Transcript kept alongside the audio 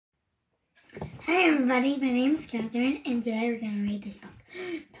Hi everybody, my name is Catherine, and today we're going to read this book.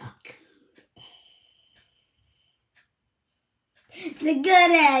 The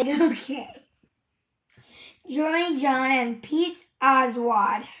Good Egg, okay. Jory, John, and Pete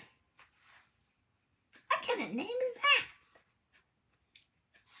Oswald. What kind of name is that?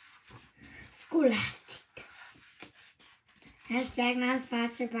 Scholastic. Hashtag not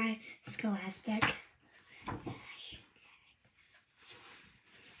sponsored by Scholastic.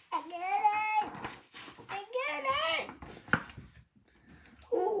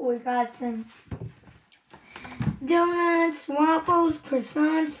 Ooh, we got some donuts, waffles,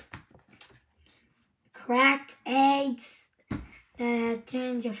 croissants, cracked eggs that have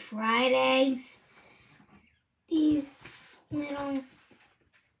turned into fried eggs. These little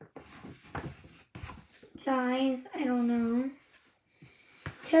guys, I don't know.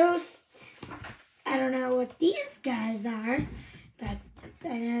 Toast, I don't know what these guys are, but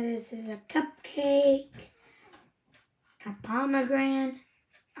I know this is a cupcake, a pomegranate,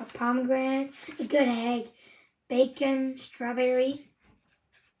 a good egg, bacon, strawberry.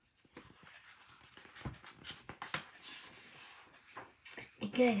 A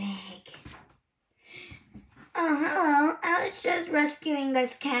good egg. Oh, hello. I was just rescuing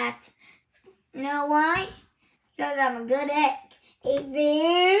this cat. You know why? Because I'm a good egg. A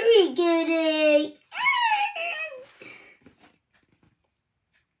very good egg.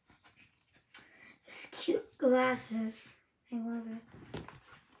 This cute glasses. I love it.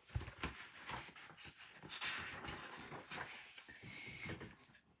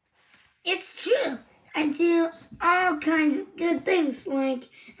 It's true. I do all kinds of good things, like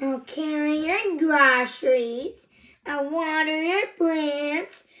I'll carry your groceries, I'll water your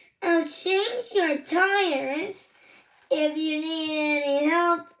plants, I'll change your tires. If you need any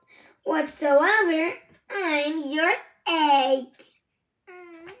help whatsoever, I'm your egg.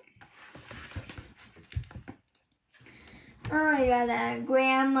 Oh, I got a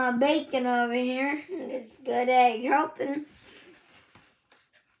grandma bacon over here. This good egg helping.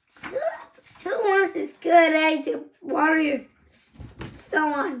 Who wants this good egg to water your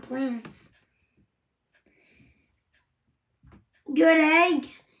so-on plants? Good egg?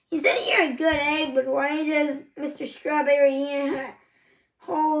 You said you're a good egg, but why does Mr. Strawberry here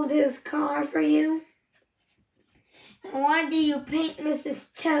hold his car for you? And why do you paint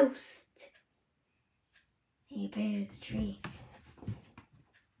Mrs. Toast? And you painted the tree.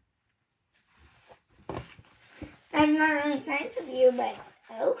 That's not really nice of you, but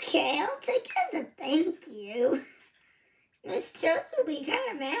okay, I'll take it as a thank you. Miss Toast will be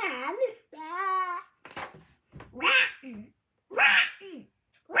kind of mad. Rotten.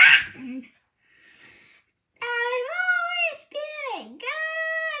 I've always been a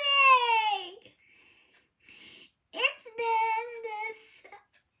good egg. It's been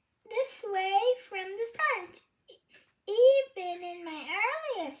this way from the start. Even in my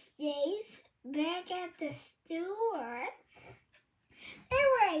earliest days, back at the store, there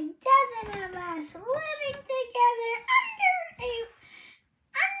were a dozen of us living together under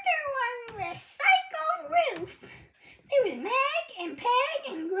one recycled roof. There was Meg and Peg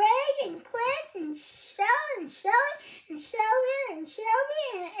and Greg and Clint and Shell and Shelly and Sheldon and Shelby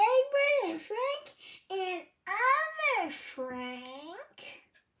and Egbert and Frank and other Frank.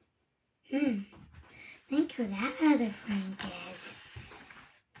 Think who that other Frank is.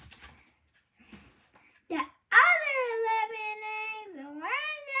 The other 11 eggs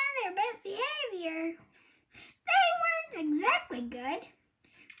weren't on their best behavior. They weren't exactly good.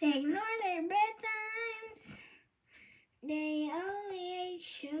 They ignored their bedtimes. They only ate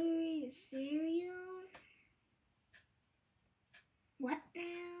sugary cereal. What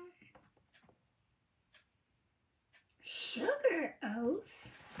now? Sugar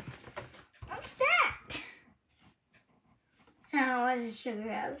oats? What's that? Oh, what's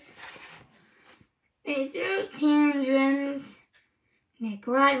sugar oats? They threw tangerines. They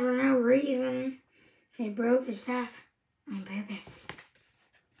cried for no reason. They broke the stuff on purpose.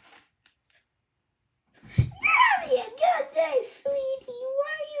 Have a good day, sweetie.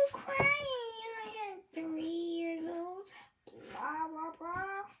 Why are you crying? You're like 3 years old. Blah, blah,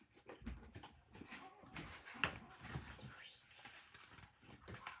 blah.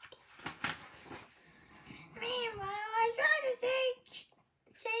 Meanwhile, I tried to take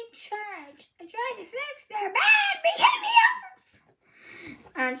charge. I tried to fix their bad behaviors.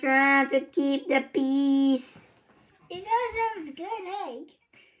 I tried to keep the peace. Because I was a good egg.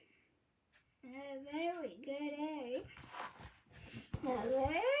 A very good egg. A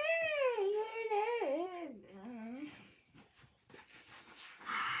very good egg.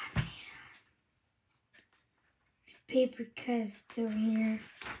 Ah, man. My paper cut's still here.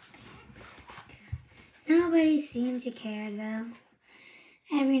 Nobody seemed to care, though.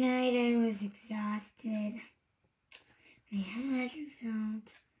 Every night I was exhausted. My head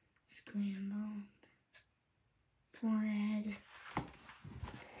felt scrambled. Poor Ed.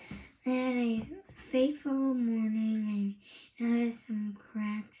 Then a fateful morning, I noticed some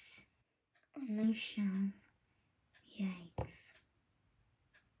cracks on my shelf. Yikes.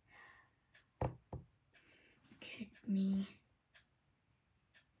 Kicked me.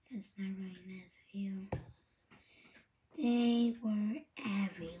 That's not really nice of you. They were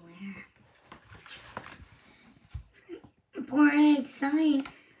everywhere. Poor egg, sigh.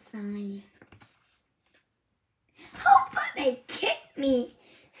 Oh, but they kicked me.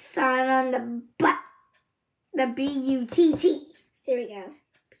 Sign on the butt. The B-U-T-T. There we go.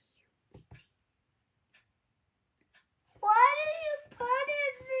 Why did you put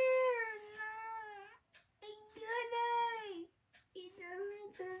it there? No. Good night. He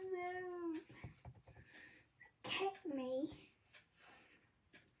doesn't deserve. Kick me.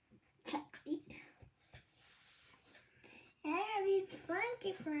 Checkmate. Yeah, these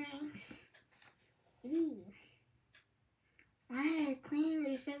Frankie Franks. Ooh. Why are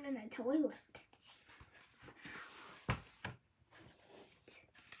cleaning yourself in the toilet?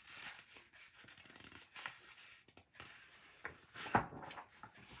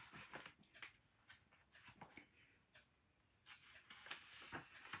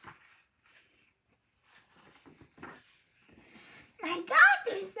 My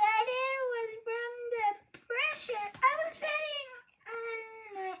doctor said it was from the pressure I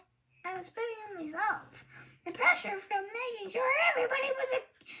was putting on myself. The pressure from making sure everybody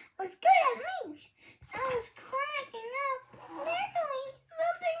was good as me. I was cracking up. Literally,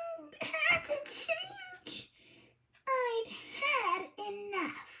 something had to change. I'd had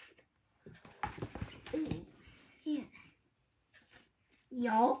enough. Ooh, yeah.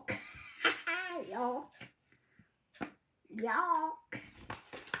 Yolk. Yolk. Yuck.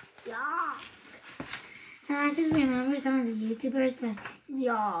 Yuck. I just remember some of the YouTubers that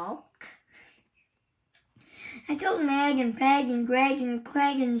yuck. I told Meg and Peg and Greg and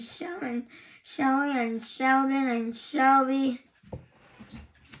Clegg and Shelly and Sheldon and Shelby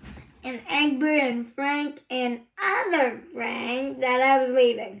and Egbert and Frank and other Frank that I was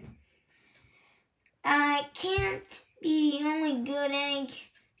leaving. I can't be the only good egg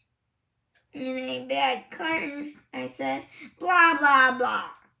in a bad carton, I said. Blah, blah, blah.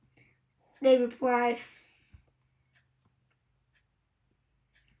 They replied.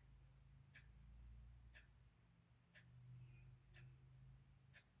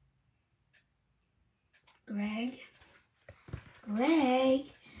 Greg,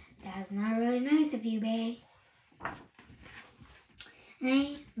 that's not really nice of you, babe.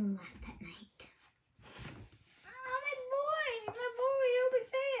 I left that night. Oh, my boy, don't be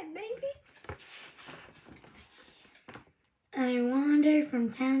sad, baby. I wandered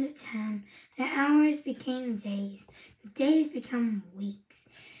from town to town. The hours became days. The days became weeks.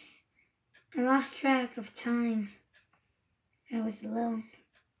 I lost track of time. I was alone.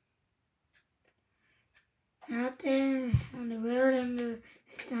 Out there on the road under the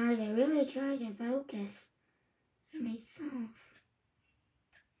stars, I really tried to focus on myself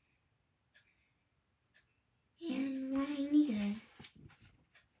and what I needed.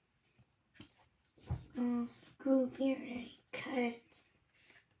 Oh, grew a beard, I cut it.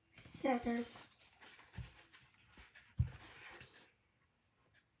 Scissors.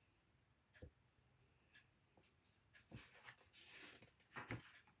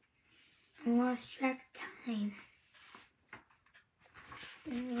 I lost track of time.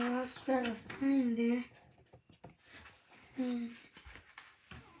 I lost track of time there.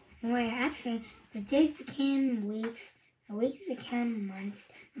 Wait, actually, the days became weeks. The weeks became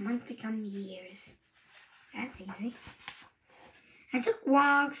months. The months become years. That's easy. I took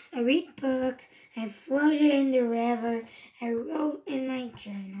walks. I read books. I floated in the river. I wrote in my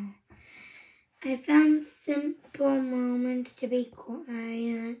journal. I found simple moments to be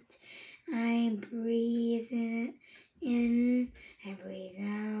quiet. I breathe in, I breathe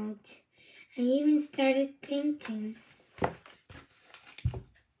out. I even started painting.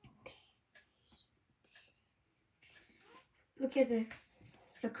 Look at the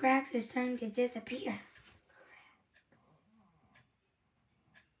cracks are starting to disappear.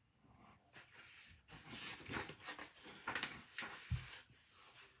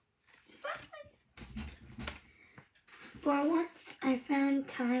 For once, I found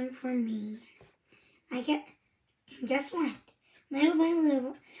time for me. Guess what? Little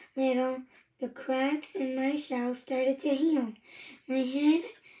by little, the cracks in my shell started to heal. My head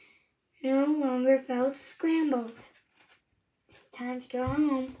no longer felt scrambled. It's time to go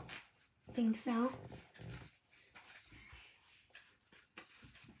home. Think so?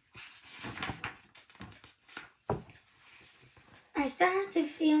 I started to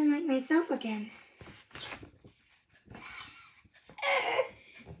feel like myself again.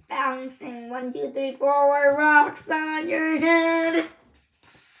 Bouncing 1, 2, 3, 4 rocks on your head.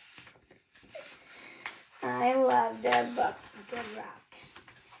 I love the book, Good Rock.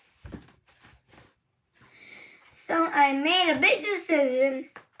 So I made a big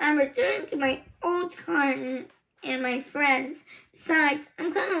decision. I'm returning to my old garden and my friends. Besides,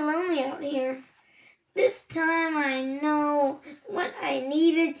 I'm kind of lonely out here. This time I know what I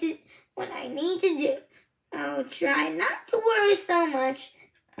need to do. I'll try not to worry so much.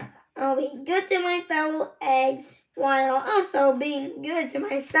 I'll be good to my fellow eggs while also being good to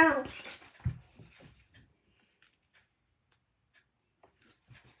myself.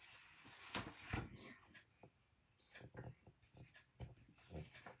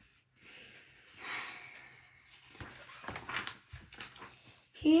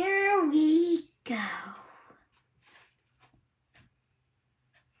 Here we go.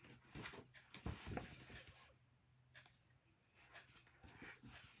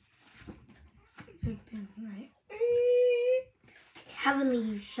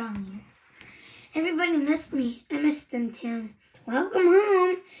 Heavily shines. Everybody missed me. I missed them too. Welcome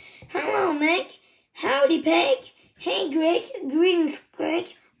home. Hello, Meg. Howdy, Peg. Hey, Greg. Greetings, Greg.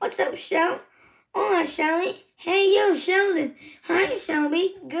 What's up, Shell? Hola, Shelly. Hey, yo, Sheldon. Hi,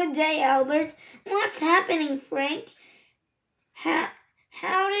 Shelby. Good day, Albert. What's happening, Frank? How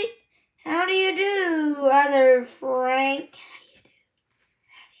do you do, other Frank?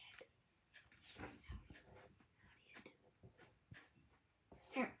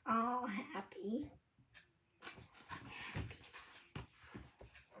 They're all happy.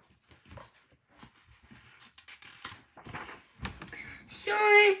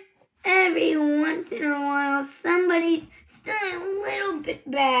 Sure, every once in a while somebody's still a little bit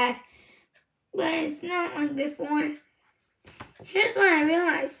bad, but it's not like before. Here's what I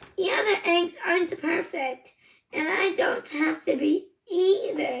realized. The other eggs aren't perfect, and I don't have to be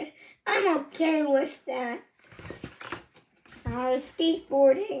either. I'm okay with that. Now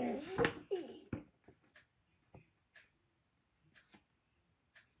skateboarding.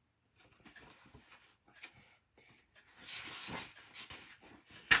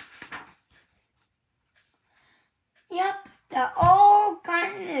 Yep, the old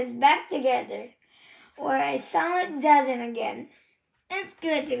carton is back together, or a solid dozen again. It's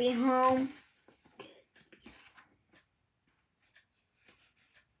good to be home.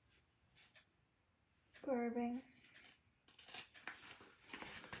 Bourbon.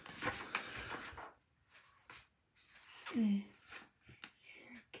 Good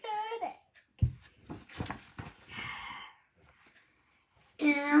egg.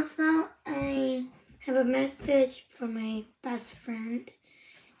 And also, I have a message for my best friend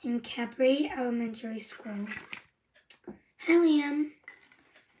in Capri Elementary School. Hi, Liam.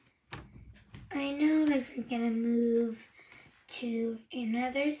 I know that we're gonna move to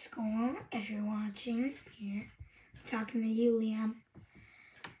another school. If you're watching here, talking to you, Liam.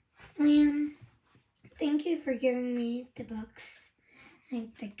 Liam, thank you for giving me the books,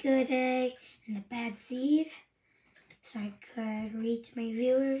 like The Good Egg and The Bad Seed, so I could read to my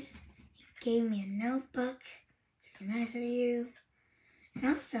viewers. You gave me a notebook. It's very nice of you. And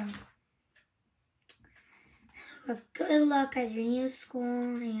also, have a good luck at your new school,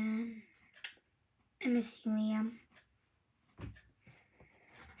 and I miss you, Liam.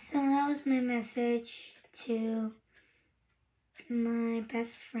 So that was my message to my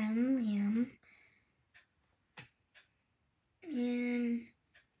best friend, Liam. And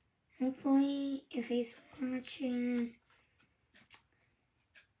hopefully, if he's watching,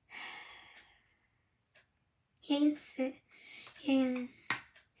 he can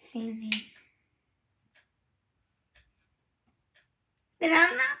see me. But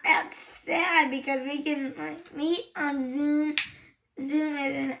I'm not that sad because we can meet on Zoom. Zoom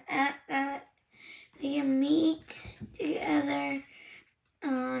is an app that we can meet together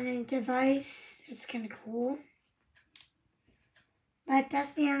on a device. It's kind of cool. But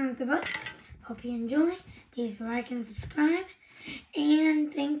that's the end of the book. Hope you enjoy. Please like and subscribe.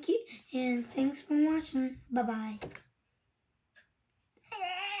 And thank you. And thanks for watching. Bye-bye.